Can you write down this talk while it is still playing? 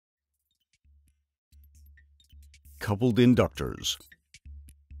coupled inductors.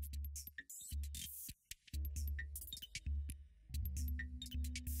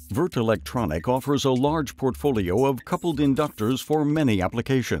 Würth Elektronik offers a large portfolio of coupled inductors for many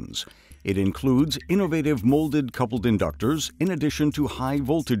applications. It includes innovative molded coupled inductors in addition to high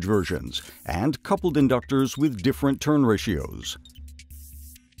voltage versions and coupled inductors with different turn ratios.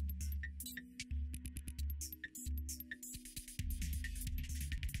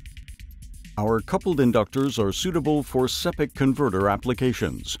 Our coupled inductors are suitable for SEPIC converter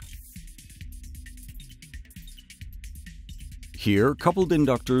applications. Here, coupled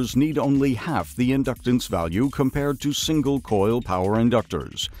inductors need only half the inductance value compared to single-coil power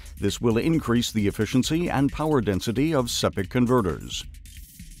inductors. This will increase the efficiency and power density of SEPIC converters.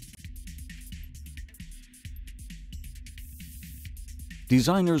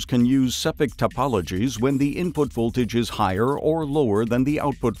 Designers can use SEPIC topologies when the input voltage is higher or lower than the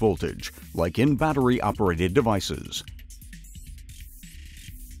output voltage, like in battery-operated devices.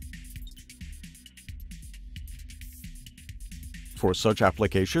 For such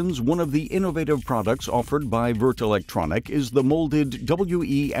applications, one of the innovative products offered by Würth Elektronik is the molded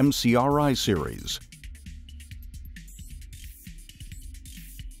WE-MCRI series.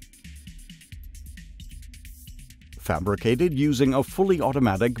 Fabricated using a fully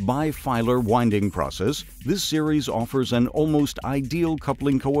automatic bifilar winding process, this series offers an almost ideal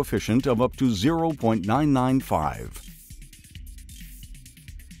coupling coefficient of up to 0.995.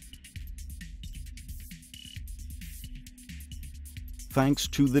 Thanks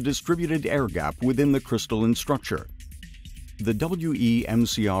to the distributed air gap within the crystalline structure. The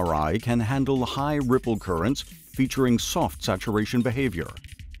WE-MCRI can handle high ripple currents featuring soft saturation behavior.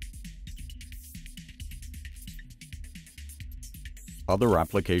 Other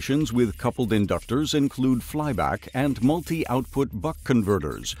applications with coupled inductors include flyback and multi-output buck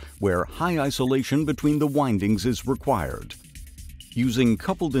converters, where high isolation between the windings is required. Using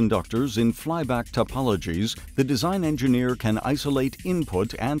coupled inductors in flyback topologies, the design engineer can isolate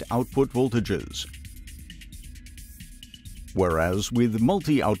input and output voltages. Whereas with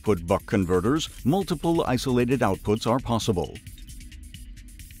multi-output buck converters, multiple isolated outputs are possible.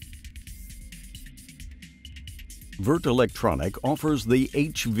 Würth Elektronik offers the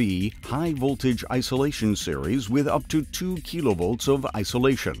HV High Voltage Isolation Series with up to 2 kV of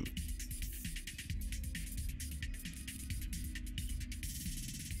isolation.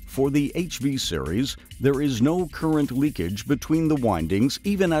 For the HV series, there is no current leakage between the windings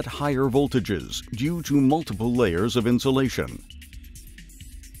even at higher voltages due to multiple layers of insulation.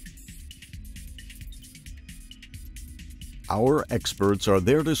 Our experts are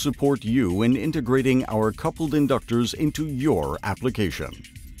there to support you in integrating our coupled inductors into your application.